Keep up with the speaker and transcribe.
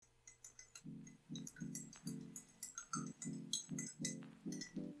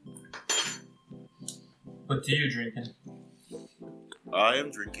What tea you drinking? I am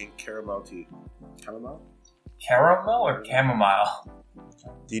drinking caramel tea. Caramel? Caramel or chamomile?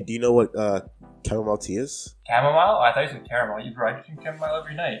 Do you know what chamomile tea is? Chamomile? Oh, I thought you said caramel. You drink chamomile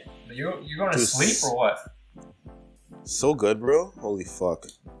every night. But you going to sleep or what? So good, bro. Holy fuck.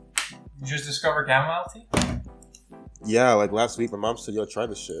 You just discovered chamomile tea? Yeah, like last week, my mom said, "Yo, try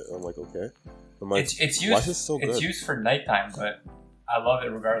this shit." I'm like, okay. I'm like, it's used. Why is this so good? It's used for nighttime, but I love it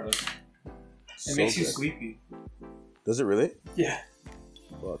regardless. It makes you good. sleepy. Does it really? Yeah.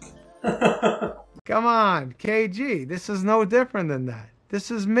 Fuck. Come on, KG. This is no different than that. This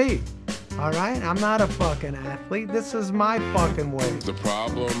is me. All right? I'm not a fucking athlete. This is my fucking way. The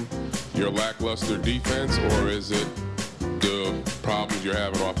problem, your lackluster defense, or is it the problems you're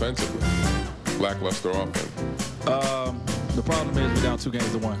having offensively? Lackluster offense. The problem is we're down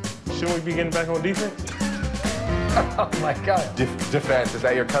 2-1. Shouldn't we be getting back on defense? Oh my God. Defense. Is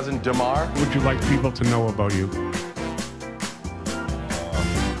that your cousin DeMar? What would you like people to know about you?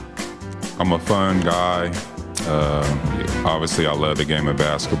 I'm a fun guy. Obviously, I love the game of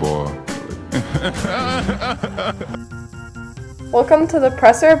basketball. Welcome to the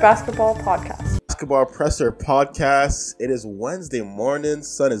Presser Basketball Podcast. Basketball Presser Podcast. It is Wednesday morning.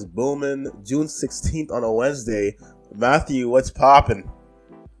 Sun is booming. June 16th on a Wednesday. Matthew, what's popping?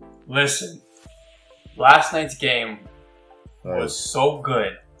 Listen, last night's game was so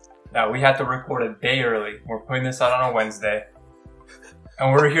good that we had to record a day early. We're putting this out on a Wednesday.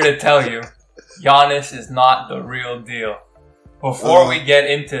 And we're here to tell you, Giannis is not the real deal. Before we get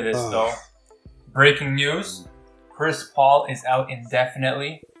into this, though, breaking news, Chris Paul is out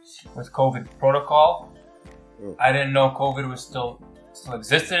indefinitely with COVID protocol. I didn't know COVID was still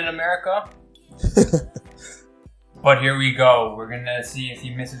existed in America. But here we go. We're going to see if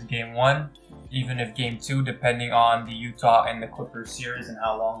he misses game 1, even if game 2, depending on the Utah and the Clippers series and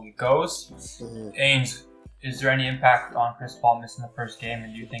how long it goes. Ains, is there any impact on Chris Paul missing the first game,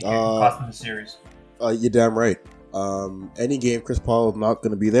 and do you think it can cost him the series? You're damn right. Any game Chris Paul is not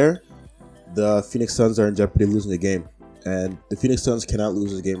going to be there, the Phoenix Suns are in jeopardy of losing the game. And the Phoenix Suns cannot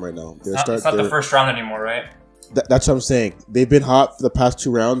lose this game right now. It's not the first round anymore, right? That's what I'm saying. They've been hot for the past 2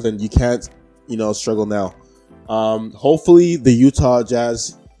 rounds, and you can't, struggle now. Hopefully, the Utah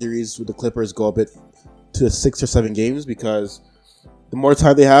Jazz series with the Clippers go a bit to 6 or 7 games, because the more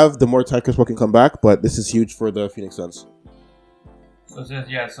time they have, the more time Chris Paul can come back. But this is huge for the Phoenix Suns. So it says,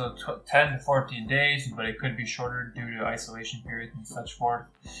 10 to 14 days, but it could be shorter due to isolation periods and such forth.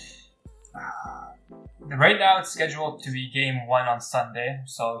 Right now, it's scheduled to be game 1 on Sunday,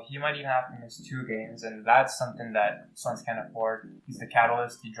 so he might even have to miss 2 games, and that's something that Suns can't afford. He's the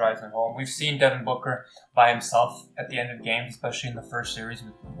catalyst. He drives them home. We've seen Devin Booker by himself at the end of games, especially in the first series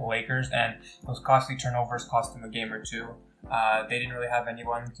with the Lakers, and those costly turnovers cost him a game or 2. They didn't really have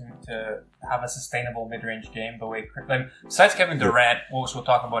anyone to have a sustainable mid-range game the way, besides Kevin Durant, which we'll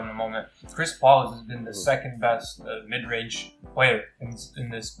talk about in a moment. Chris Paul has been the second best mid-range player in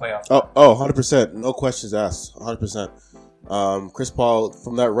this playoff. 100%. No questions asked. 100%. Chris Paul,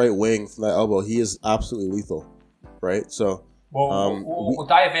 from that right wing, from that elbow, he is absolutely lethal, right? So we'll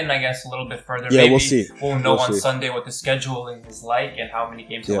dive in, I guess, a little bit further. Yeah, Maybe we'll see. We'll know on Sunday what the scheduling is like and how many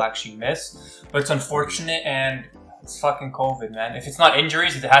games he'll actually miss. But it's unfortunate, and it's fucking COVID, man. If it's not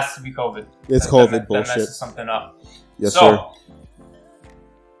injuries, it has to be COVID. It's COVID bullshit. That messes something up. Yes, sir.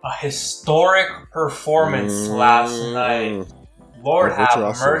 A historic performance last night. Lord have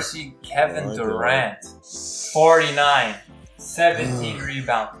mercy, Kevin Durant. 49, 17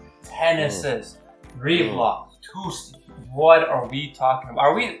 rebounds, 10 assists, 3 blocks, 2 steals. What are we talking about?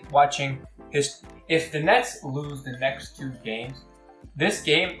 Are we watching if the Nets lose the next 2 games, this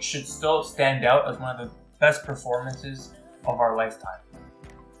game should still stand out as one of the best performances of our lifetime.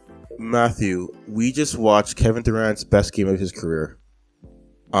 Matthew, we just watched Kevin Durant's best game of his career.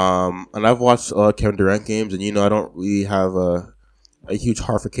 And I've watched Kevin Durant games, and I don't really have a huge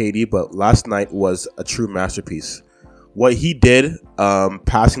heart for KD, but last night was a true masterpiece. What he did,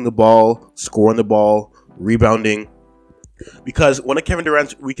 passing the ball, scoring the ball, rebounding, because one of Kevin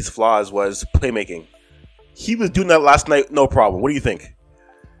Durant's weakest flaws was playmaking. He was doing that last night, no problem. What do you think?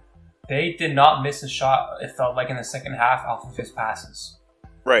 They did not miss a shot, it felt like, in the second half off of his passes.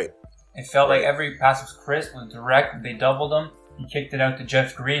 Right. It felt like every pass was crisp, was direct. They doubled him. He kicked it out to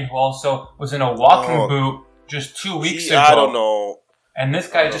Jeff Green, who also was in a walking boot just 2 weeks ago. I don't know. And this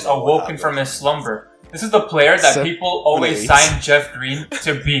guy just awoken from his slumber. This is the player that people always sign Jeff Green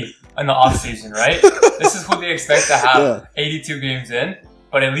to be in the offseason, right? This is who they expect to have 82 games in,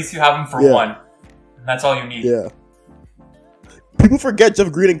 but at least you have him for 1. And that's all you need. Yeah. People forget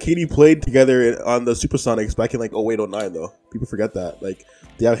Jeff Green and KD played together on the Supersonics back in 08, 09, though. People forget that.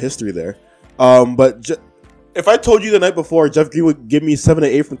 They have history there. But If I told you the night before Jeff Green would give me 7 to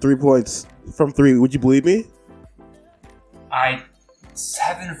 8 from 3 points from 3, would you believe me?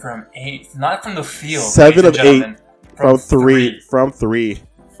 7 from 8, not from the field. 7 of 8 from 3.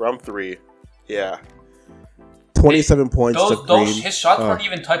 From 3. Yeah. 27 points. His shots weren't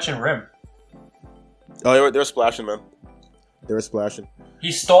even touching rim. Oh, they were splashing, man. They were splashing.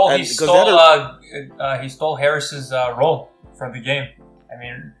 He stole Harris's role for the game. I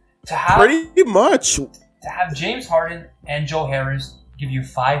mean, pretty much to have James Harden and Joe Harris give you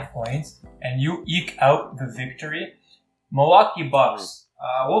 5 points and you eke out the victory. Milwaukee Bucks.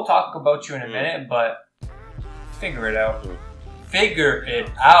 We'll talk about you in a minute, but figure it out. Figure it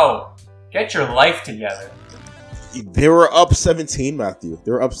out. Get your life together. They were up 17, Matthew.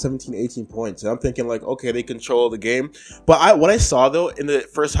 They were up 17, 18 points. And I'm thinking, like, okay, they control the game. But what I saw, though, in the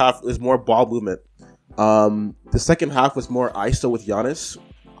first half was more ball movement. The second half was more ISO with Giannis.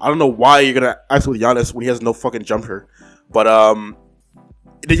 I don't know why you're going to ISO with Giannis when he has no fucking jumper. But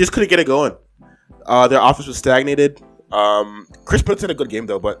they just couldn't get it going. Their offense was stagnated. Chris Middleton had a good game,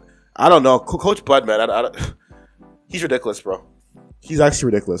 though. But I don't know. Coach Bud, man, he's ridiculous, bro. He's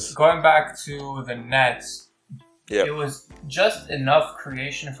actually ridiculous. Going back to the Nets... Yep. It was just enough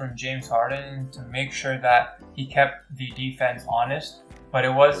creation from James Harden to make sure that he kept the defense honest, but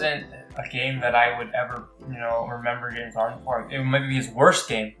it wasn't a game that I would ever, remember James Harden for. It might be his worst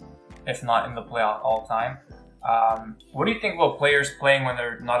game, if not in the playoff all time. What do you think about players playing when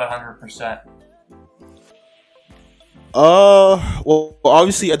they're not 100%? Well,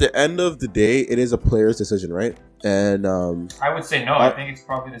 obviously, at the end of the day, it is a player's decision, right? And I would say no. I think it's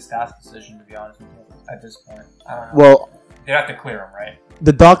probably the staff's decision, to be honest with you. At this point, I don't know. Well, they have to clear him, right?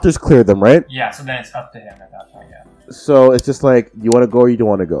 The doctors cleared them, right? Yeah, so then it's up to him at that point. Yeah. So it's just like, you want to go or you don't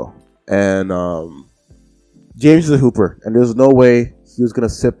want to go. And James is a hooper, and there's no way he was gonna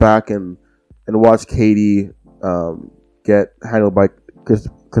sit back and watch KD get handled by Chris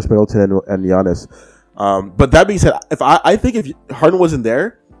Middleton and Giannis. But that being said, I think if Harden wasn't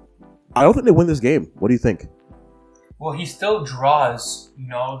there, I don't think they win this game. What do you think? Well, he still draws,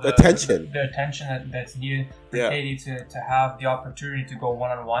 the attention. The attention that's needed for KD to have the opportunity to go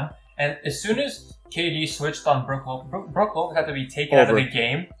one-on-one. And as soon as KD switched on Brook Lopez had to be taken out of the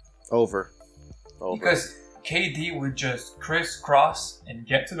game. Over. Because KD would just crisscross and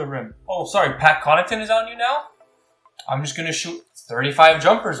get to the rim. Oh, sorry, Pat Connaughton is on you now? I'm just going to shoot 35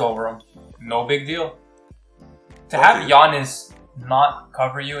 jumpers over him. No big deal. To have Giannis not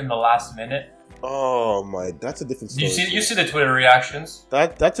cover you in the last minute. Oh my, that's a different story. You see the Twitter reactions.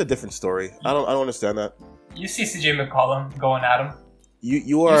 That's a different story. I don't understand that. You see CJ McCollum going at him. You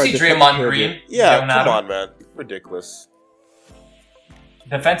see Draymond Green. Yeah, come on, man. Ridiculous.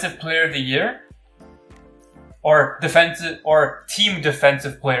 Defensive player of the year? Or team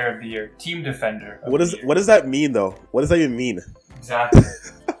defensive player of the year. Team defender. What does that mean though? What does that even mean? Exactly.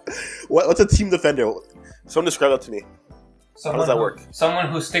 What's a team defender? Someone describe that to me. How does that work? Someone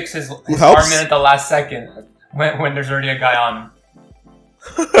who sticks his arm in at the last second when there's already a guy on.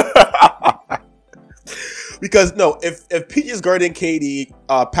 Because no, if PG is guarding KD,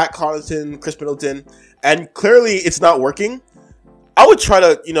 Pat Connaughton, Chris Middleton, and clearly it's not working, I would try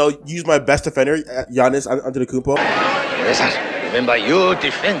to use my best defender, Giannis Antetokounmpo. Remember your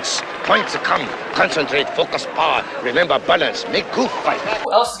defense. Points come. Concentrate. Focus. Power. Remember balance. Make good fight.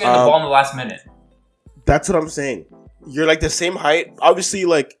 Who else is getting the ball in the last minute? That's what I'm saying. You're like the same height. Obviously,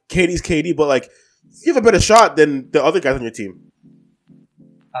 like KD's KD, but like you have a better shot than the other guys on your team.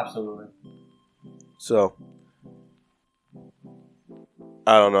 Absolutely. So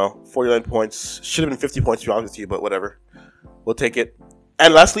I don't know. 49 points. Should have been 50 points to be honest with you, but whatever. We'll take it.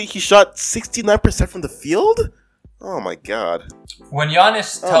 And lastly, he shot 69% from the field? Oh my god. When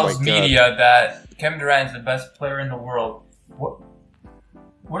Giannis tells media that Kevin Durant is the best player in the world,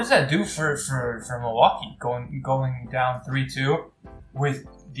 what does that do for Milwaukee going down 3-2 with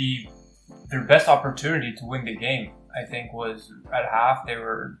their best opportunity to win the game? I think was at half they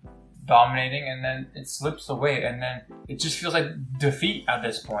were dominating, and then it slips away, and then it just feels like defeat at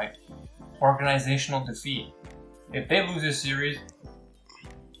this point, organizational defeat. If they lose this series,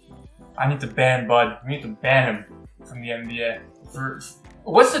 I need to ban Bud. We need to ban him from the NBA.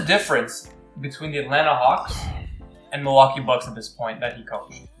 What's the difference between the Atlanta Hawks and Milwaukee Bucks at this point that he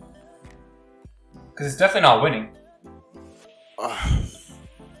coached? Because it's definitely not winning.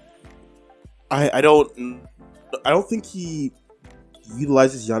 I don't think he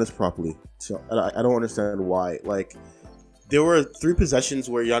utilizes Giannis properly. So I don't understand why. Like, there were 3 possessions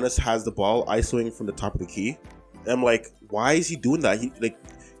where Giannis has the ball isoing from the top of the key. And I'm like, why is he doing that? He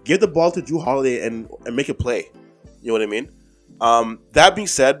give the ball to Drew Holiday and make it play. You know what I mean? That being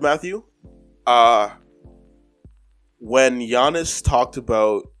said, Matthew, when Giannis talked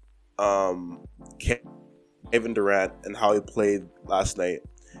about Kevin Durant and how he played last night,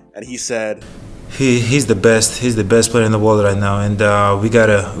 and he said he's the best. He's the best player in the world right now, and we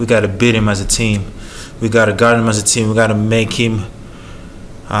gotta beat him as a team. We gotta guard him as a team. We gotta make him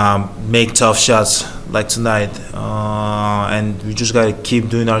make tough shots like tonight, and we just gotta keep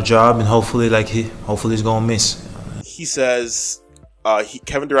doing our job, and hopefully he's gonna miss. He says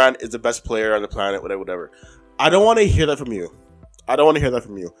Kevin Durant is the best player on the planet, whatever. I don't want to hear that from you.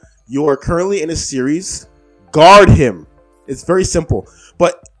 You are currently in a series. Guard him. It's very simple.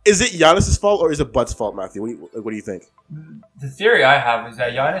 But is it Giannis' fault or is it Bud's fault, Matthew? What do you think? The theory I have is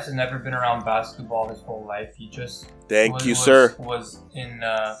that Giannis has never been around basketball his whole life. He just was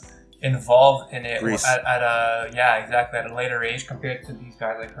involved in it at a later age compared to these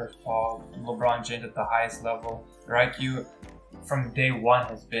guys like Chris Paul, LeBron James at the highest level. Their IQ from day one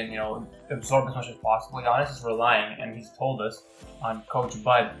has been, absorb as much as possible. Giannis is relying, and he's told us, on Coach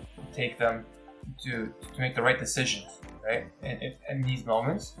Bud to take them to make the right decisions, right? In these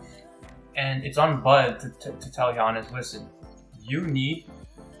moments. And it's on Bud to tell Giannis, listen, you need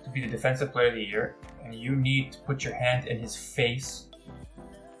to be the defensive player of the year, and you need to put your hand in his face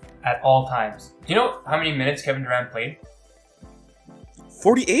at all times. Do you know how many minutes Kevin Durant played?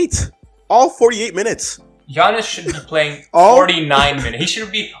 48. All 48 minutes. Giannis should be playing 49 minutes. He should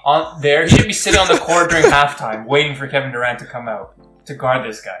be on there. He should be sitting on the court during halftime, waiting for Kevin Durant to come out to guard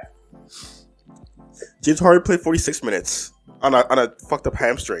this guy. James Harden played 46 minutes on a fucked up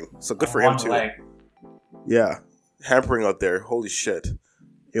hamstring. So good for him too. Leg. Yeah, hampering out there. Holy shit.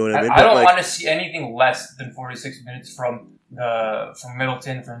 You know what I mean? I don't want to see anything less than 46 minutes from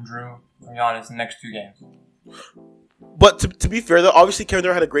Middleton, from Drew, from Giannis in the next 2 games. But to be fair though, obviously Kevin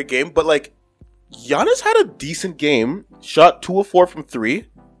Durant had a great game, but like Giannis had a decent game. Shot 2 of 4 from 3,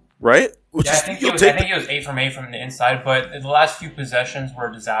 right? I think he was 8 from 8 from the inside, but the last few possessions were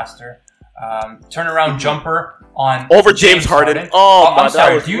a disaster. Turnaround jumper on over James Harden. Oh my! I'm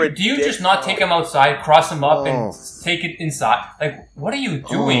sorry. Do you just not take him outside, cross him up, and take it inside? Like, what are you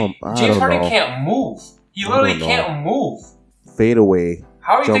doing? James Harden can't move. He literally can't move. Fade away.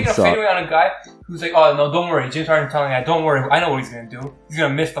 How are you taking a fadeaway on a guy who's like, oh no, don't worry. James Harden telling me, don't worry. I know what he's gonna do. He's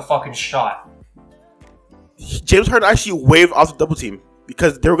gonna miss the fucking shot. James Harden actually waved off the double team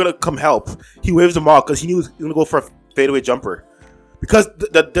because they were gonna come help. He waves them off because he knew he was gonna go for a fadeaway jumper. Because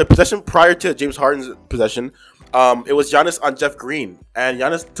the possession prior to James Harden's possession, it was Giannis on Jeff Green, and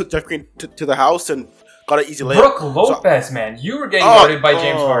Giannis took Jeff Green to the house and got an easy layup. Brooke Lopez, man, you were getting guarded by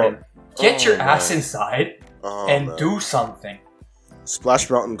James Harden. Get your ass inside and do something. Splash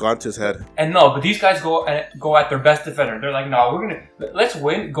Mountain gone to his head. And no, but these guys go at their best defender. They're like, no, let's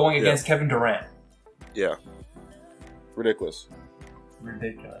win going against Kevin Durant. Yeah, ridiculous. Where do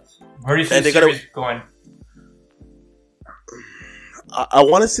you see the series going? I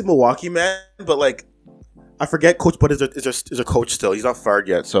want to see Milwaukee, man, but like, I forget Coach Bud is a coach still. He's not fired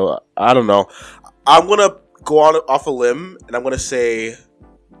yet, so I don't know. I'm gonna go off a limb, and I'm gonna say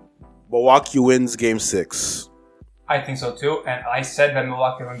Milwaukee wins Game 6. I think so too, and I said that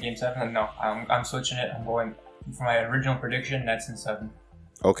Milwaukee won Game 7, and no, I'm switching it. I'm going for my original prediction. Nets in 7.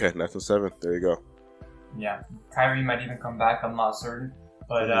 Okay, Nets in 7. There you go. Yeah, Kyrie might even come back. I'm not certain,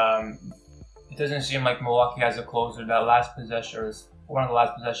 but it doesn't seem like Milwaukee has a closer. That last possession is one of the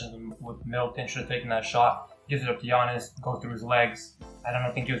last possessions with Middleton should have taken that shot. Gives it up to Giannis, goes through his legs. I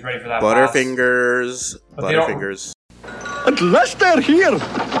don't think he was ready for that. Butterfingers. At last they're here.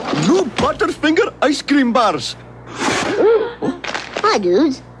 New Butterfinger ice cream bars. Hi,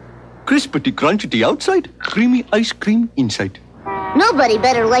 dudes. Crispity crunchy outside, creamy ice cream inside. Nobody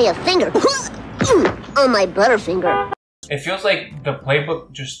better lay a finger on my Butterfinger. It feels like the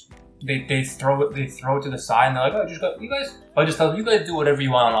playbook just they throw it to the side and they're like, I just tell you guys do whatever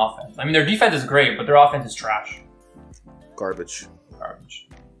you want on offense. I mean, their defense is great, but their offense is trash. Garbage.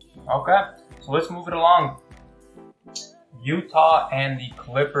 Okay, so let's move it along. Utah and the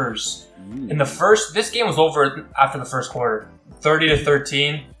Clippers. In this game was over after the first quarter.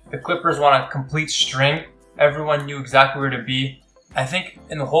 30-13. The Clippers won a complete string. Everyone knew exactly where to be. I think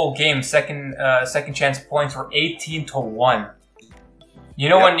in the whole game, second chance points were 18-1. You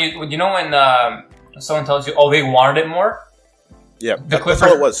know when someone tells you, oh, they wanted it more? Yeah, that's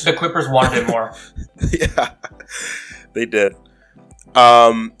how it was. The Clippers wanted it more. Yeah, they did.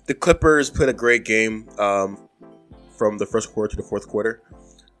 The Clippers played a great game from the first quarter to the fourth quarter.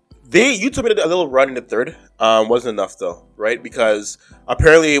 Utah made a little run in the third. Wasn't enough though, right? Because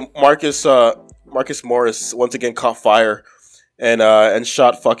apparently Marcus Morris once again caught fire and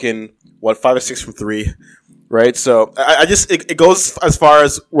shot fucking 5 or 6 from 3. right? So I just it goes as far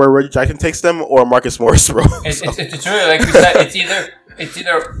as where Reggie Jackson takes them or Marcus Morris, bro. It's really like you said. It's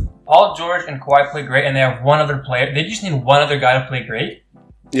either Paul George and Kawhi play great, and they have one other player. They just need one other guy to play great.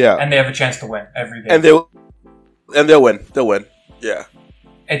 Yeah, and they have a chance to win every game. And they'll win. They'll win. Yeah.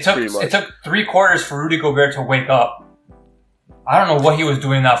 It took 3 quarters for Rudy Gobert to wake up. I don't know what he was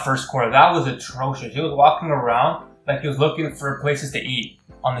doing in that first quarter. That was atrocious. He was walking around like he was looking for places to eat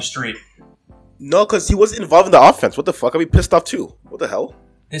on the street. No, because he wasn't involved in the offense. What the fuck? I'd be pissed off too. What the hell?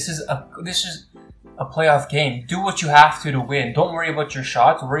 This is a playoff game. Do what you have to win. Don't worry about your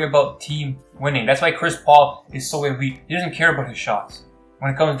shots. Worry about team winning. That's why Chris Paul is so elite. He doesn't care about his shots.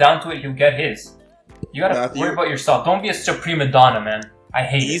 When it comes down to it, he'll get his. You gotta worry about yourself. Don't be such a prima donna, man. I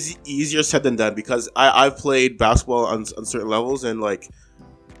hate it. Easier said than done because I've played basketball on certain levels and like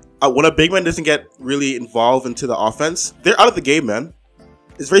when a big man doesn't get really involved into the offense, they're out of the game, man.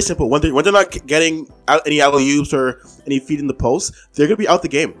 It's very simple. When they're not getting out any alley-oops or any feed in the post, they're gonna be out the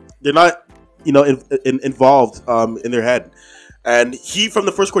game. They're not, involved in their head. And from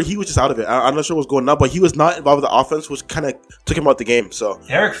the first quarter, he was just out of it. I'm not sure what's going on, but he was not involved with the offense, which kind of took him out the game. So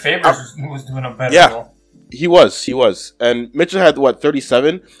Derek Favors was doing a better role. He was. And Mitchell had,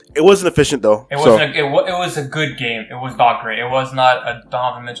 37? It wasn't efficient, though. It was a good game. It was not great. It was not a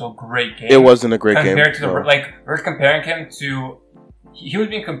Donovan Mitchell great game. It wasn't a great game. Compared to we're comparing him to... He was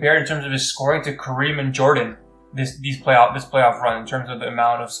being compared in terms of his scoring to Kareem and Jordan this playoff run in terms of the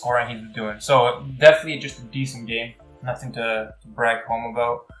amount of scoring he was doing. So definitely just a decent game. Nothing to brag home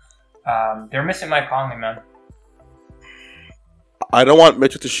about. They're missing Mike Conley, man. I don't want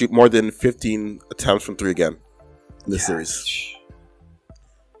Mitchell to shoot more than 15 attempts from 3 again in this series.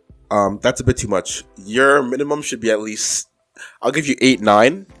 That's a bit too much. Your minimum should be at least, I'll give you 8,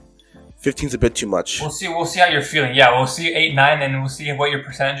 9. 15's a bit too much. We'll see how you're feeling. Yeah, we'll see 8, 9, and we'll see what your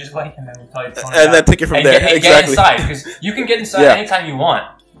percentage is like, and then we'll tell you. And then take it from there. Get inside, because you can get inside anytime you want.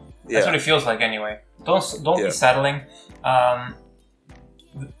 That's what it feels like, anyway. Don't be settling.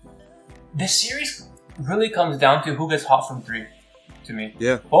 This series really comes down to who gets hot from 3. To me,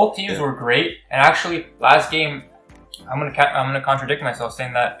 both teams were great, and actually, last game, I'm gonna contradict myself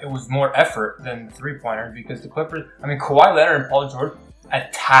saying that it was more effort than the 3-pointers because the Clippers. I mean, Kawhi Leonard and Paul George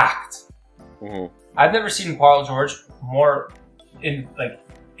attacked. Mm-hmm. I've never seen Paul George more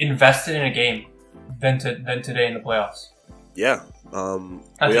invested in a game than today in the playoffs. Yeah.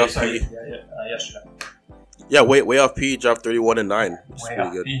 Yesterday. Yeah, way off P dropped 31 and 9. It's way pretty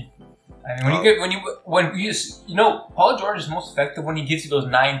off good. P. I mean, Paul George is most effective when he gives you those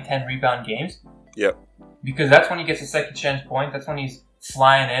 9-10 rebound games. Yeah. Because that's when he gets a second chance point. That's when he's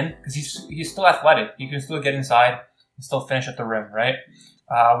flying in because he's still athletic. He can still get inside and still finish at the rim, right?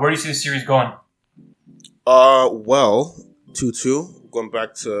 Where do you see the series going? 2-2, going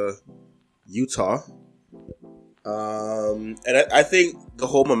back to Utah. And I think the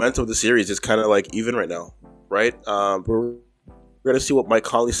whole momentum of the series is kind of even right now, right? We're gonna see what Mike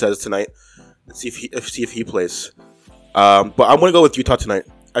Conley says tonight and see if he plays. But I'm gonna go with Utah tonight.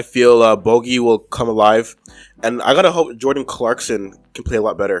 I feel Bogey will come alive, and I gotta hope Jordan Clarkson can play a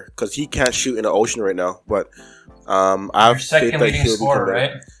lot better because he can't shoot in the ocean right now. But I have faith that he'll become better.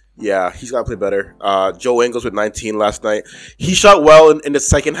 Right? Yeah, he's gotta play better. Joe Ingles with 19 last night. He shot well in the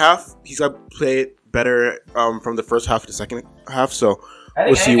second half. He's gotta play better from the first half to the second half. So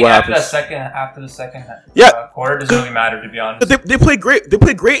we'll see what happens. After the second quarter doesn't really matter, to be honest. They played great. They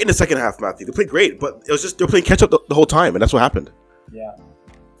played great in the second half, Matthew. They played great, but it was just they're playing catch up the whole time, and that's what happened. Yeah,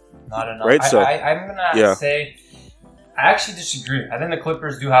 not enough. Right, so I'm gonna say I actually disagree. I think the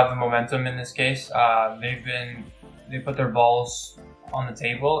Clippers do have the momentum in this case. They put their balls on the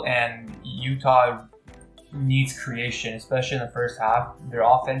table, and Utah needs creation, especially in the first half. Their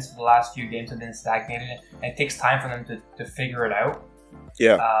offense for the last few games have been stagnated, and it takes time for them to figure it out.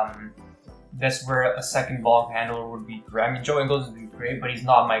 Yeah. That's where a second ball handler would be great. I mean, Joe Ingles would be great, but he's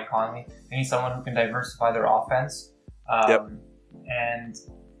not Mike Conley. They need someone who can diversify their offense. And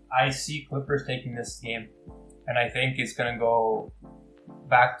I see Clippers taking this game, and I think it's going to go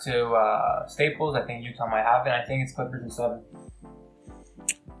back to Staples. I think Utah might have it. I think it's Clippers in 7.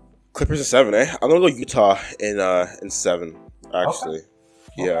 Clippers in 7, eh? I'm gonna go Utah in 7. Actually,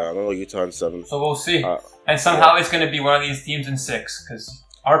 okay. I'm gonna go Utah in 7. So we'll see. And somehow it's gonna be one of these teams in 6 because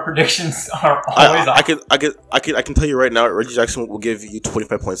our predictions are always off. I can tell you right now, Reggie Jackson will give you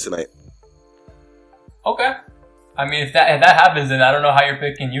 25 points tonight. Okay. I mean, if that happens, then I don't know how you're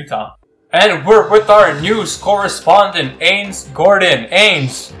picking Utah. And we're with our news correspondent, Ains Gordon.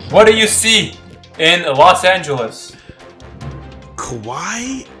 Ains, what do you see in Los Angeles?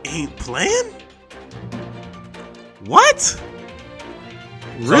 Kawhi ain't playing? What?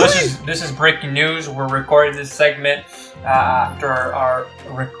 Really? So this is breaking news. We're recording this segment after our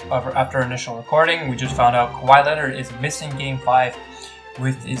initial recording. We just found out Kawhi Leonard is missing Game 5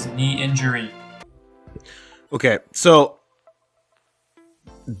 with his knee injury. Okay, so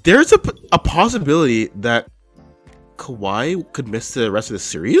there's a possibility that Kawhi could miss the rest of the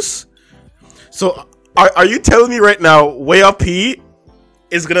series. So are you telling me right now, Way Up P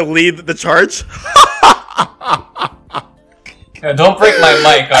is gonna lead the charge? Yeah, don't break my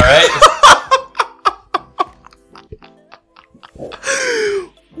mic, all right?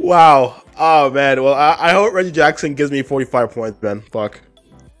 Wow. Oh man. Well, I hope Reggie Jackson gives me 45 points, man. Fuck.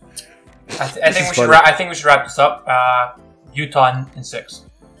 I think we should wrap this up. Utah in 6.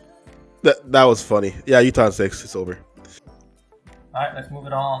 That was funny. Yeah, Utah in 6. It's over. All right, let's move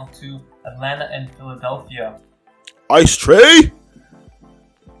it on to Atlanta and Philadelphia. Ice Tray.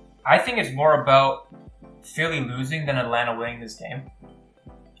 I think it's more about Philly losing than Atlanta winning this game.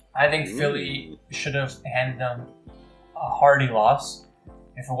 I think Philly should have handed them a hearty loss.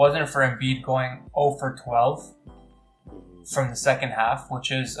 If it wasn't for Embiid going 0 for 12 from the second half,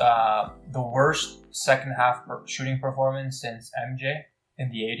 which is the worst second half shooting performance since MJ in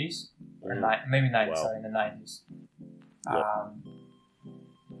the 80s. Or maybe 90s, sorry, in the 90s. Yep.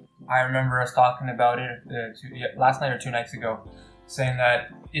 I remember us talking about it last night or 2 nights ago, saying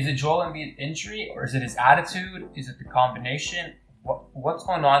that, is it Joel Embiid's injury or is it his attitude? Is it the combination? What's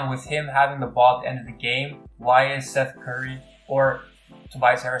going on with him having the ball at the end of the game? Why is Seth Curry or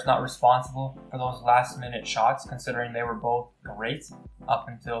Tobias Harris not responsible for those last-minute shots, considering they were both great up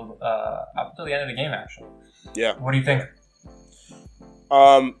until the end of the game, actually? Yeah. What do you think?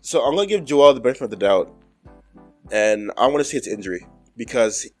 So I'm gonna give Joel the benefit of the doubt, and I want to say it's injury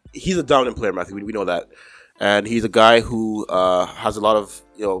because he's a dominant player, Matthew. We know that, and he's a guy who has a lot of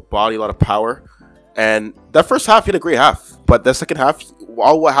body, a lot of power. And that first half, he had a great half, but the second half,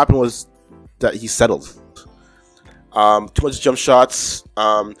 all what happened was that he settled. Too much jump shots.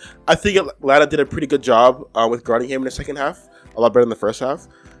 I think Atlanta did a pretty good job with guarding him in the second half, a lot better than the first half.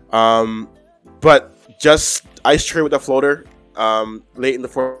 But just ice tray with that floater late in the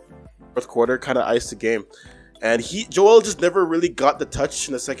fourth quarter kind of iced the game. And Joel just never really got the touch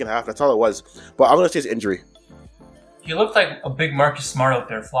in the second half. That's all it was. But I'm going to say it's injury. He looked like a big Marcus Smart out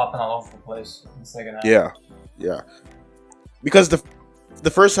there, flopping all over the place in the second half. Yeah. Because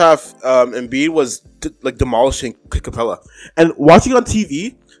the first half, Embiid was demolishing Clint Capella. And watching on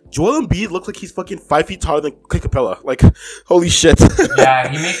TV, Joel Embiid looked like he's fucking 5 feet taller than Clint Capella. Like, holy shit. Yeah,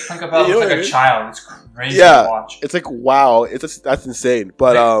 he makes Clint Capella look like a child. It's crazy to watch. It's like, wow. That's insane.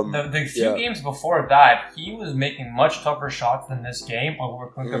 But the few games before that, he was making much tougher shots than this game over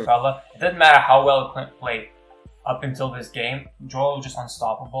Clint Capella. It doesn't matter how well Clint played up until this game. Joel was just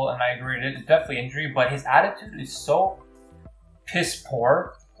unstoppable, and I agree. It's definitely injury, but his attitude is so piss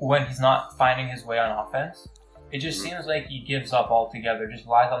poor when he's not finding his way on offense. It just seems like he gives up altogether, just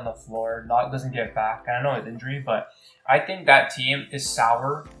lies on the floor, doesn't get back. And I know his injury, but I think that team is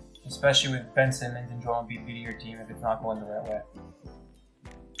sour, especially with Ben Simmons and Joel Embiid leading your team if it's not going the right way.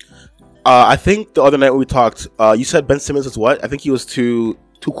 I think the other night when we talked, you said Ben Simmons was what? I think he was too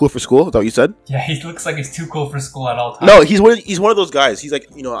cool for school. Is that what you said? Yeah, he looks like he's too cool for school at all times. No, he's one of those guys. He's like,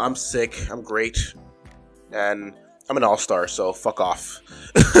 I'm sick, I'm great, and I'm an all-star, so fuck off.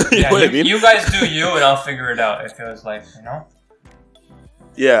 You know what I mean? You guys do you, and I'll figure it out. It feels like,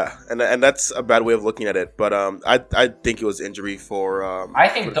 Yeah, and that's a bad way of looking at it, but I think it was injury for I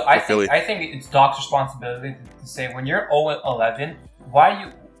think it's Doc's responsibility to say when you're 0-11,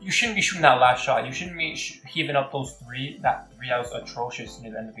 why you shouldn't be shooting that last shot. You shouldn't be heaving up those three. That three was atrocious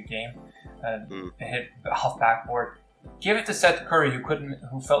near the end of the game. It hit off backboard. Give it to Seth Curry,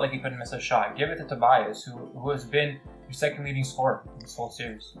 who felt like he couldn't miss a shot. Give it to Tobias, who has been your second leading scorer in this whole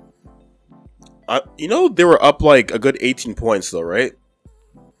series. They were up like a good 18 points though, right?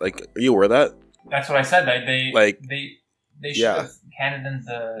 Like, are you aware of that? That's what I said. They should have handed them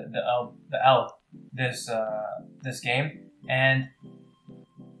the L this game, and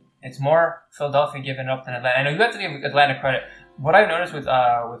it's more Philadelphia giving up than Atlanta. I know you have to give Atlanta credit. What I've noticed with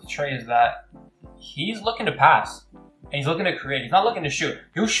Trey is that he's looking to pass and he's looking to create. He's not looking to shoot.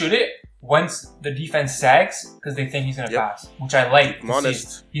 He'll shoot it once the defense sags because they think he's going to pass, which I like. I'm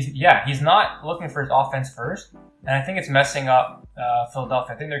honest. He's not looking for his offense first, and I think it's messing up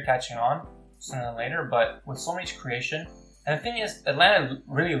Philadelphia. I think they're catching on sooner than later, but with so much creation. And the thing is, Atlanta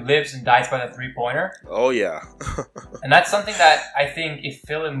really lives and dies by the three-pointer. Oh, yeah. And that's something that I think if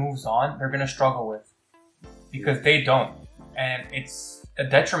Philly moves on, they're going to struggle with. Because they don't. And it's a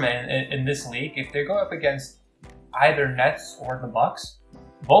detriment in this league. If they go up against either Nets or the Bucks,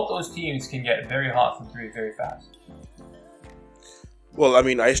 both those teams can get very hot from three very fast. Well, I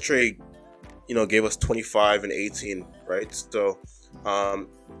mean, Ice Tray, gave us 25 and 18, right? So,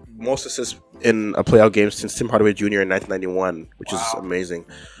 most assists in a playoff game since Tim Hardaway Jr. in 1991, which is amazing.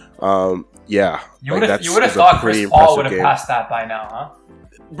 Yeah. You would have thought Chris Paul would have passed that by now, huh?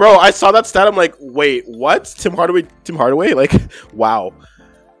 Bro, I saw that stat. I'm like, wait, what? Tim Hardaway? Like, wow.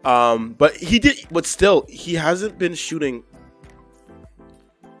 But still, he hasn't been shooting.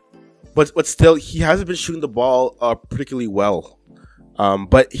 But still, he hasn't been shooting the ball particularly well.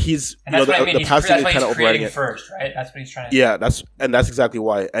 But he's the passing is kind of overriding it first, right? That's what he's trying to. Yeah, that's exactly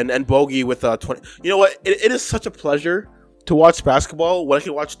why. And Bogey with 20. You know what? It is such a pleasure to watch basketball when I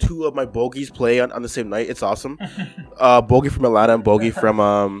can watch two of my Bogies play on the same night. It's awesome. Bogey from Atlanta and Bogey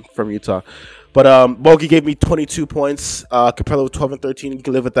from Utah. But Bogey gave me 22 points. Capella with 12 and 13. You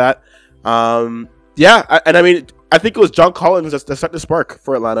can live with that. I mean, I think it was John Collins that set the spark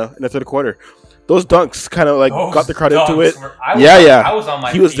for Atlanta in the third quarter. Those dunks kind of got the crowd into it. I was on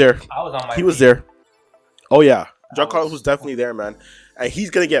my feet. Was there. He was there. Oh yeah, John Collins was definitely there, man. And he's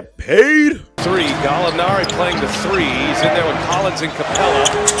gonna get paid. Three. Gallinari playing the three. He's in there with Collins and Capella,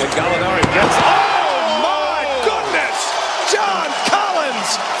 and Gallinari gets. Oh my goodness! John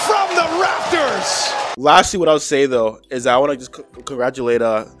Collins from the rafters. Lastly, what I would say though is I want to just congratulate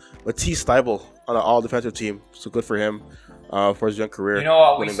Matisse Thybulle on an all-defensive team. So good for him. For his young career. You know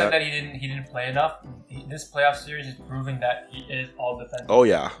what? We said that he didn't play enough. This playoff series is proving that he is all defensive. Oh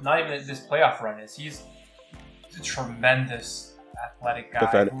yeah. Not even this playoff run is. He's a tremendous athletic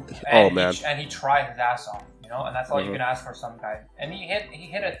guy. Man. And he tried his ass off. And that's all you can ask for some guy. And he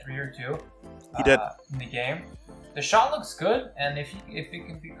hit a 3 or 2. He did in the game. The shot looks good, and if it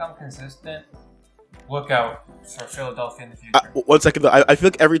can become consistent, look out for Philadelphia in the future. 1 second, though. I feel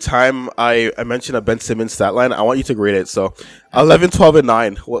like every time I mention a Ben Simmons stat line, I want you to grade it. So, 11, 12, and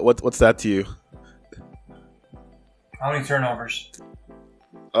 9. What's that to you? How many turnovers?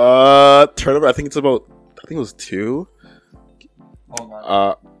 Turnover. I think it was 2. Hold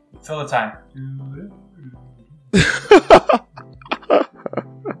on. Fill the time. Give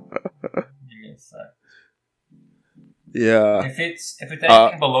me a sec. Yeah. If it's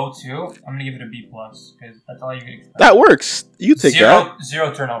anything below 2, I'm gonna give it a B plus because that's all you can expect. That works. You take that.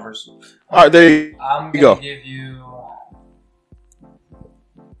 0 turnovers. All right, there you go. I'm gonna give you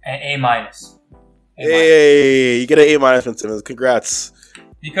an A minus. Hey, you get an A minus from Simmons. Congrats.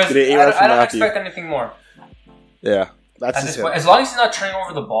 Because I don't expect anything more. Yeah, that's just as long as he's not turning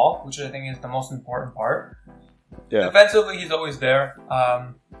over the ball, which I think is the most important part. Yeah. Defensively, he's always there.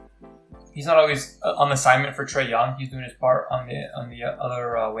 He's not always on assignment for Trae Young. He's doing his part on the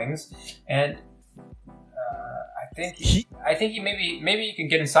other wings, and I think he maybe you can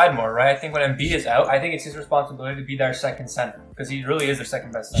get inside more, right? I think when Embiid is out, I think it's his responsibility to be their second center because he really is their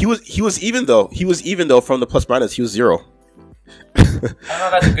second best center. He was even though from the plus minus he was 0. I don't know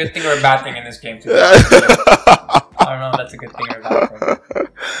if that's a good thing or a bad thing in this game too. I don't know if that's a good thing or a bad thing.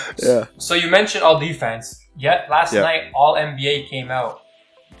 Yeah. So you mentioned all defense. Yet last night all NBA came out.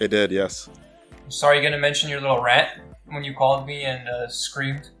 It did, yes. Sorry, you're gonna mention your little rant when you called me and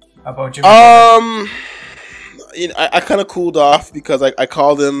screamed about Jimmy. I kind of cooled off because I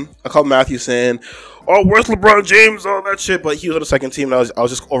called Matthew saying, "Oh, where's LeBron James?" All that shit, but he was on the second team, and I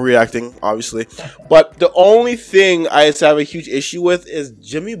was just overreacting, obviously. But the only thing I have a huge issue with is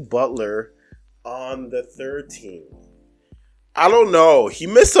Jimmy Butler on the third team. I don't know. He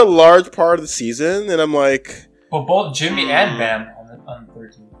missed a large part of the season, and I'm like, well, both Jimmy and Bam on the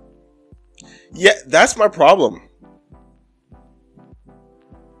third team. Yeah, that's my problem.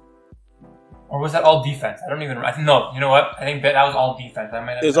 Or was that all defense? I don't even. No, you know what? I think that was all defense.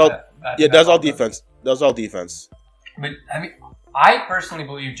 That's all defense. That was all defense. But I mean, I personally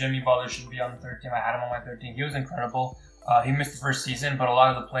believe Jimmy Butler should be on the third team. I had him on my third team. He was incredible. He missed the first season, but a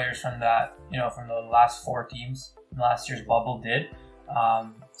lot of the players from that, from the last 4 teams in last year's bubble did.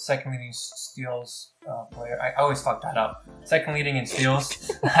 Second leading steals player. I always fuck that up. Second leading in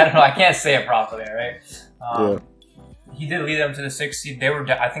steals. I don't know. I can't say it properly. Right? He did lead them to the 6th seed.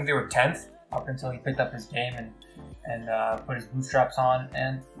 I think they were 10th up until he picked up his game and put his bootstraps on.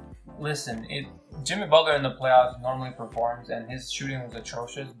 And listen, Jimmy Butler in the playoffs normally performs, and his shooting was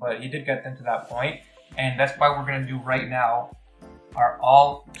atrocious, but he did get them to that point. And that's why we're gonna do right now are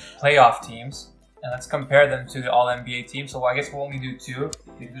all playoff teams. And let's compare them to the All-NBA team. So I guess we'll only do 2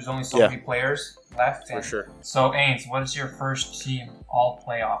 because there's only so many players left. For sure. So, Ains, what is your first team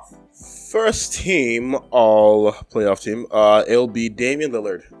All-Playoff? First team All-Playoff team. It'll be Damian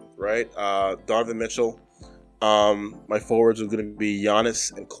Lillard, right? Donovan Mitchell. My forwards are going to be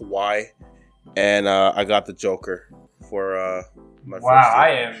Giannis and Kawhi. And I got the Joker for my first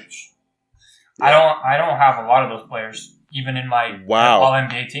team. I don't have a lot of those players. even in my Wow.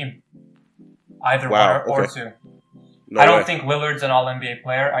 All-NBA team. Either Wow, one or okay. two. No I don't way. think Lillard's an All-NBA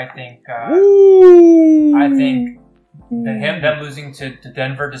player. I think them losing to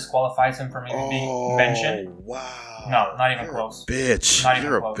Denver disqualifies him from even being mentioned. Wow. No, not even close. Bitch. Not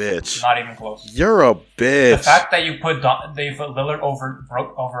even You're close. a bitch. Not even close. You're a bitch. The fact that you put Lillard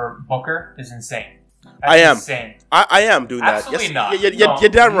over Booker is insane. I am. Insane. I am doing that. Absolutely yes, not. You're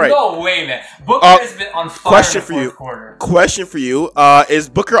damn right. No way, man. Booker has been on fire question in the for you. fourth quarter. Question for you. Is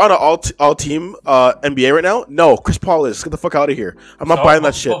Booker on an all-team NBA right now? No, Chris Paul is. Get the fuck out of here. I'm not buying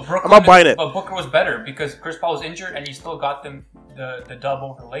that shit. I'm not buying it. But Booker was better because Chris Paul was injured and he still got them the dub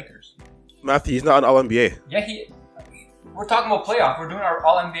over the Lakers. Matthew, he's not an All-NBA. Yeah, we're talking about playoff. We're doing our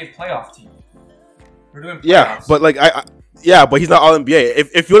All-NBA playoff team. We're doing playoffs. Yeah, but like but he's not All-NBA.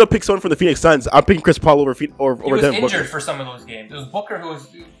 If you want to pick someone from the Phoenix Suns, I'm picking Chris Paul over He was Devin injured Booker. for some of those games. It was Booker who was.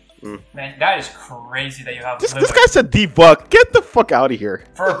 Man, that is crazy that you have. This guy said D-Buck. Get the fuck out of here.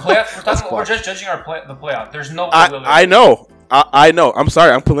 For a playoff, we're just judging the playoff. There's no way Lillard. I know. I know. I'm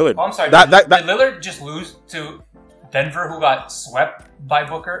sorry. I'm putting Lillard. Oh, I'm sorry. Did Did Lillard just lose to Denver, who got swept by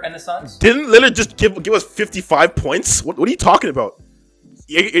Booker and the Suns? Didn't Lillard just give us 55 points? What are you talking about?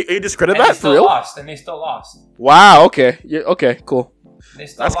 You discredit that for real? And they still lost. Wow. Okay. Okay. Cool. They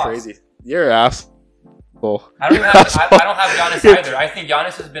still That's lost. crazy. You're an ass. Cool. I don't have Giannis either. I think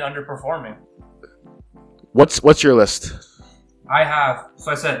Giannis has been underperforming. What's your list? I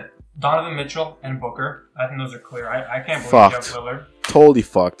said Donovan Mitchell and Booker. I think those are clear. I can't believe Fucked. you have Lillard. Totally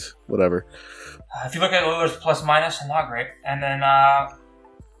fucked. Whatever. If you look at Lillard's plus minus, not great. And then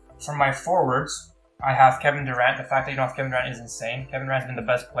for my forwards, I have Kevin Durant. The fact that you don't have Kevin Durant is insane. Kevin Durant's been the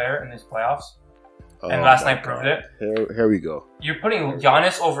best player in these playoffs. And last night proved it. Here we go. You're putting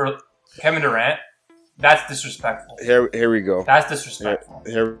Giannis over Kevin Durant. That's disrespectful. Here we go. That's disrespectful.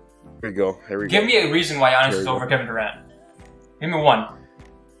 Here we go. Give me a reason why Giannis is over Kevin Durant. Give me one.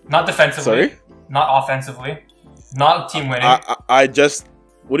 Not defensively. Sorry? Not offensively. Not team winning. I just...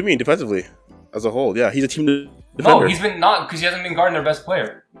 What do you mean defensively? As a whole, yeah. He's a team defender. No, he's been not because he hasn't been guarding their best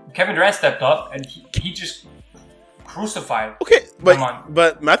player. Kevin Durant stepped up and he just crucified. Okay,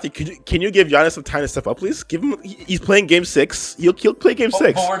 but Matthew, can you give Giannis some time to step up, please? Give him. He's playing Game 6. He'll play Game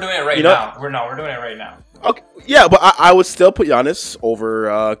 6. But we're doing it right now. We're doing it right now. Okay, yeah, but I would still put Giannis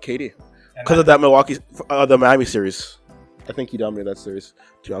over KD because of that the Miami series. I think he dominated that series.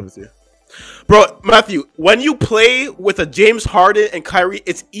 To be honest with you. Bro, Matthew, when you play with a James Harden and Kyrie,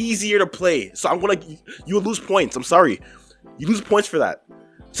 it's easier to play. So you will lose points. I'm sorry. You lose points for that.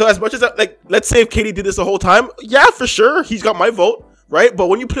 So as much as let's say if KD did this the whole time, yeah, for sure, he's got my vote, right? But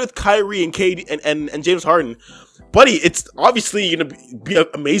when you play with Kyrie and KD and James Harden, buddy, it's obviously gonna be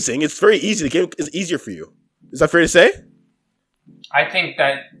amazing. It's very easy. The game is easier for you. Is that fair to say? I think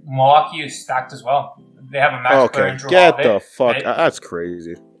that Milwaukee is stacked as well. They have a match player in Drew Get Holiday. the fuck. That's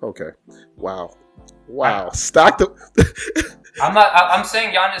crazy. Okay. Wow. Stacked up. I'm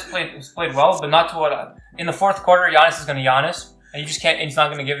saying Giannis played well, but not to what in the fourth quarter. Giannis is going to Giannis, and you just can't. And he's not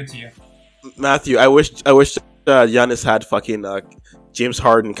going to give it to you. Matthew, I wish Giannis had fucking James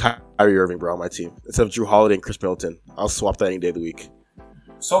Harden, Kyrie Irving, bro, on my team instead of Drew Holiday and Chris Middleton. I'll swap that any day of the week.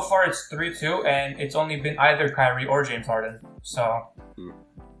 So far, it's 3-2, and it's only been either Kyrie or James Harden. So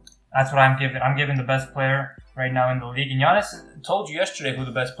that's what I'm giving. I'm giving the best player right now in the league. And Giannis told you yesterday who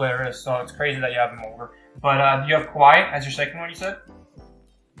the best player is, so it's crazy that you have him over. But you have Kawhi as your second one, you said?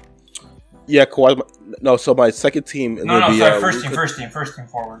 Yeah, Kawhi. No, so my second team. First team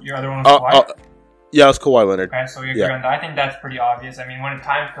forward. Your other one was Kawhi? Yeah, it's Kawhi Leonard. Okay, so you agree on that. I think that's pretty obvious. I mean, when the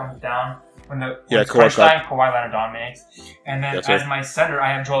time comes down, when it's Kawhi crunch time, Kawhi Leonard dominates. And then as my center,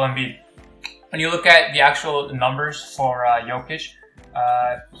 I have Joel Embiid. When you look at the actual numbers for Jokic,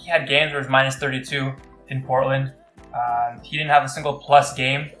 he had games where it was minus 32 in Portland. He didn't have a single plus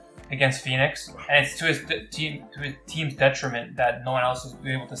game against Phoenix, and it's to his team's detriment that no one else was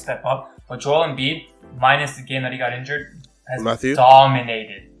able to step up. But Joel Embiid, minus the game that he got injured, has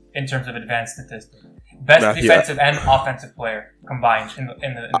dominated in terms of advanced statistics. Best defensive and offensive player combined in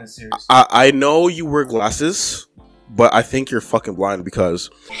the series. I know you wear glasses, but I think you're fucking blind because.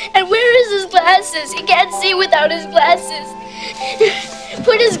 And where is his glasses? He can't see without his glasses.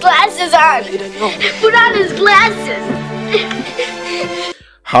 Put his glasses on. Put on his glasses.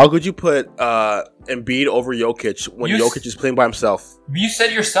 How could you put Embiid over Jokic when Jokic is playing by himself? You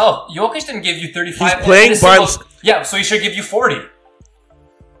said yourself, Jokic didn't give you 35. He's playing by himself. Yeah, so he should give you 40.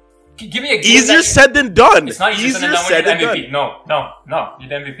 Give me a easier said than done. It's not easier said than done when you're the MVP. No, you're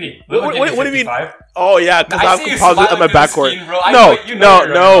the MVP. What do you mean? Oh yeah, because I'm composite on my backcourt.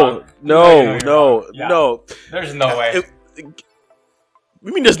 No. There's no way.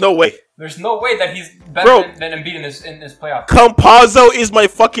 You mean there's no way? There's no way that he's better than Embiid in this playoff. Campazzo is my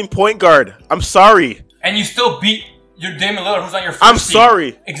fucking point guard. I'm sorry. And you still beat your Damian Lillard, who's on your first I'm team.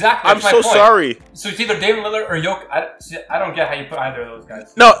 sorry. Exactly. I'm so sorry. So it's either Damian Lillard or Jokic. I don't get how you put either of those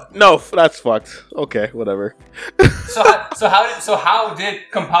guys. No, that's fucked. Okay, whatever. So how did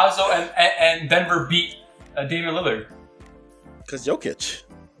Campazzo and Denver beat Damian Lillard? Because Jokic.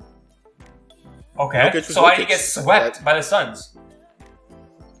 Okay. So why did he get swept by the Suns?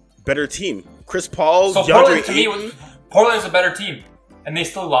 Better team. Chris Paul. So Portland to me Portland's a better team, and they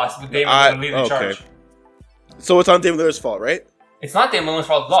still lost with Damian Lillard leading the charge. So it's on Damian Lillard's fault, right? It's not Damian Lillard's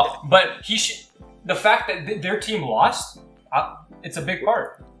fault at all. But the fact that their team lost, it's a big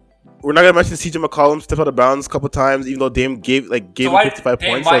part. We're not gonna mention CJ McCollum stepped out of bounds a couple times, even though Dame gave him 55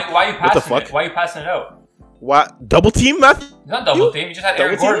 points. Why are you passing it? Why are you passing it out? What? Double team, Matthew? It's not double team. You just had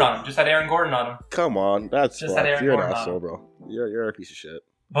Aaron Gordon on him. Come on, that's just fucked. You're an asshole, bro. You're a piece of shit.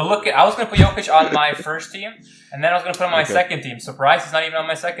 But look, I was gonna put Jokic on my first team, and then I was gonna put him on my second team. Surprise, he's not even on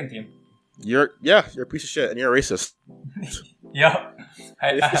my second team. You're a piece of shit, and you're a racist. Yep.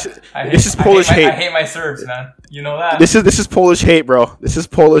 This is Polish hate. I hate my Serbs, man. You know that. This is Polish hate, bro. This is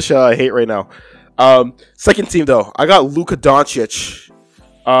Polish hate right now. Second team though, I got Luka Doncic,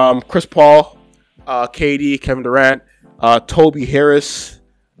 Chris Paul, KD, Kevin Durant, Toby Harris,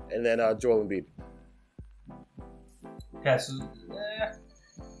 and then Joel Embiid. Okay, so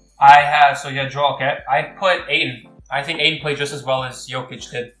I have Joel. Okay, I put Aiden. I think Aiden played just as well as Jokic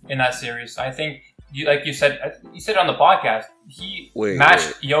did in that series. I think, like you said on the podcast, he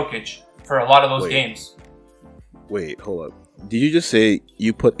matched Jokic for a lot of those games. Wait, hold up. Did you just say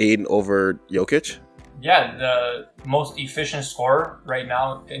you put Aiden over Jokic? Yeah, the most efficient scorer right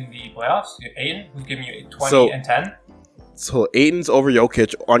now in the playoffs, Aiden, who's giving you 20 and 10. So Aiden's over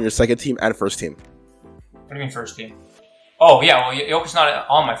Jokic on your second team and first team. What do you mean first team? Oh, yeah, well, Jokic's not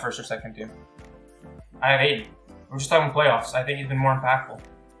on my first or second team. I have Aiden. We're just talking playoffs. I think he's been more impactful.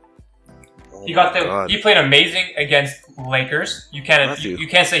 He played amazing against Lakers. You can't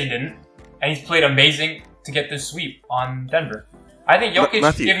say he didn't. And he's played amazing to get this sweep on Denver. I think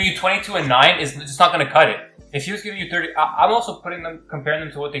Jokic giving you 22 and 9 is just not going to cut it. If he was giving you 30, I'm also comparing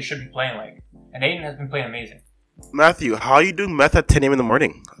them to what they should be playing like. And Aiden has been playing amazing. Matthew, how are you doing meth at 10 a.m. in the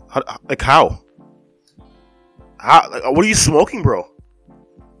morning? How? What are you smoking, bro?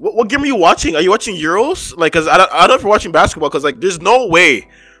 What game are you watching? Are you watching Euros? Cause I don't know if you're watching basketball. Cause there's no way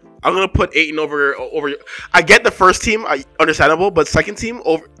I'm gonna put Aiden over. I get the first team, understandable, but second team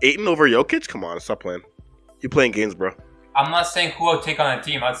over Aiden over Jokic. Come on, stop playing. You're playing games, bro. I'm not saying who I'll take on a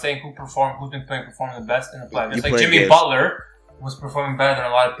team. I'm saying who's been performing the best in the playoffs. It's like Jimmy Butler was performing better than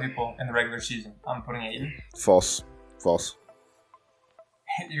a lot of people in the regular season. I'm putting Aiden. False.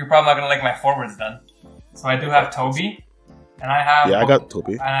 You're probably not gonna like my forwards then. So I do have Toby. And I have I got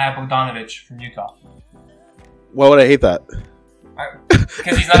Toby. And I have Bogdanovic from Utah. Why would I hate that?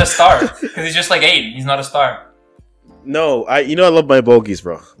 Because he's not a star. Because he's just like Aiden. He's not a star. No, I love my bogeys,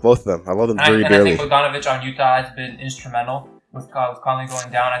 bro. Both of them. I love them very barely. I think Bogdanovic on Utah has been instrumental with Conley going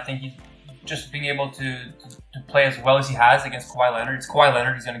down. I think he's just being able to play as well as he has against Kawhi Leonard. It's Kawhi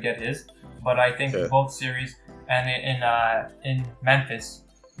Leonard. He's going to get his. But I think in both series and in Memphis,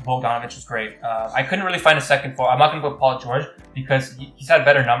 Bogdanovic was great. I couldn't really find a second for. I'm not going to put Paul George because he's had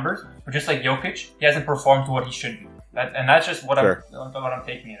better numbers, but just like Jokic, he hasn't performed to what he should be. And that's just what I'm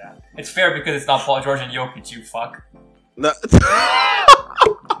taking it at. It's fair because it's not Paul George and Jokic, you fuck. No.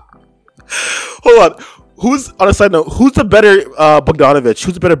 Hold on. On a side note, who's the better Bogdanovic?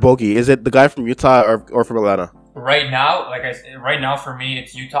 Who's the better bogey? Is it the guy from Utah or from Atlanta? Right now, like I said, for me,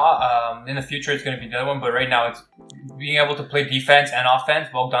 it's Utah. In the future, it's going to be the other one, but right now, it's being able to play defense and offense.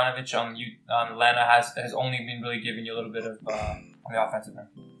 Bogdanovic on Atlanta has only been really giving you a little bit of on the offensive end.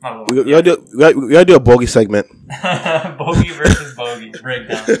 Not a little. We gotta do a bogey segment. Bogey versus bogey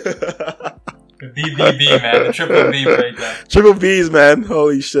breakdown. The BBB, man, the triple B breakdown. Triple B's, man.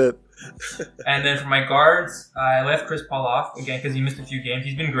 Holy shit. And then for my guards, I left Chris Paul off again because he missed a few games.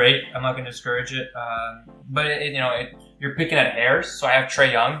 He's been great. I'm not going to discourage it, but you're picking at hairs. So I have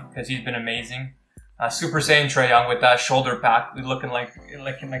Trae Young because he's been amazing. Super Saiyan Trae Young with that shoulder pack, looking like a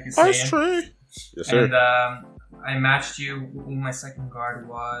Saiyan. Nice Trae. Yes, sir. And I matched you. Who my second guard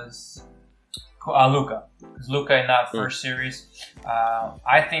was Luka, because Luka in that first series,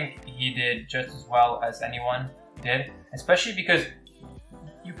 I think he did just as well as anyone did, especially because.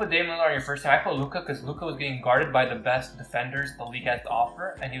 You put Damian Lillard on your first team. I put Luka because Luka was getting guarded by the best defenders the league has to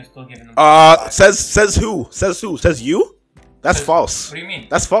offer, and he was still giving them. Says who? Says you? That's false. What do you mean?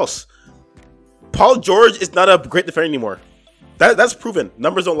 That's false. Paul George is not a great defender anymore. That's proven.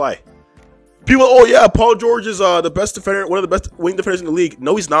 Numbers don't lie. People, oh yeah, Paul George is the best defender, one of the best wing defenders in the league.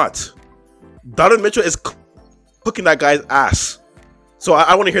 No, he's not. Donovan Mitchell is cooking that guy's ass. So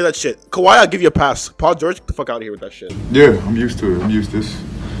I want to hear that shit. Kawhi, I'll give you a pass. Paul George, get the fuck out of here with that shit. Yeah, I'm used to it. I'm used to this.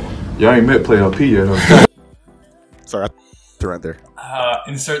 Y'all ain't met playoff P yet. Huh? Sorry, Durant there.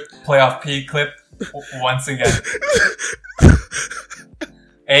 Insert playoff P clip once again.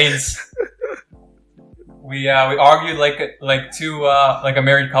 Ains. We argued like a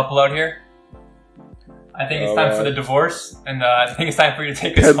married couple out here. I think it's time for the divorce, and I think it's time for you to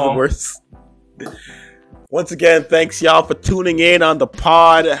take us home. Once again, thanks y'all for tuning in on the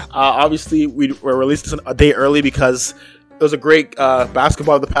pod. Obviously, we're released this a day early because it was a great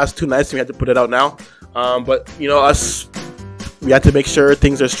basketball of the past 2 nights, and we had to put it out now. But you know, we had to make sure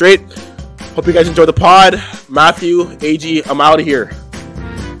things are straight. Hope you guys enjoy the pod. Matthew, AG, I'm out of here.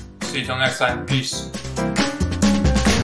 See you till next time. Peace.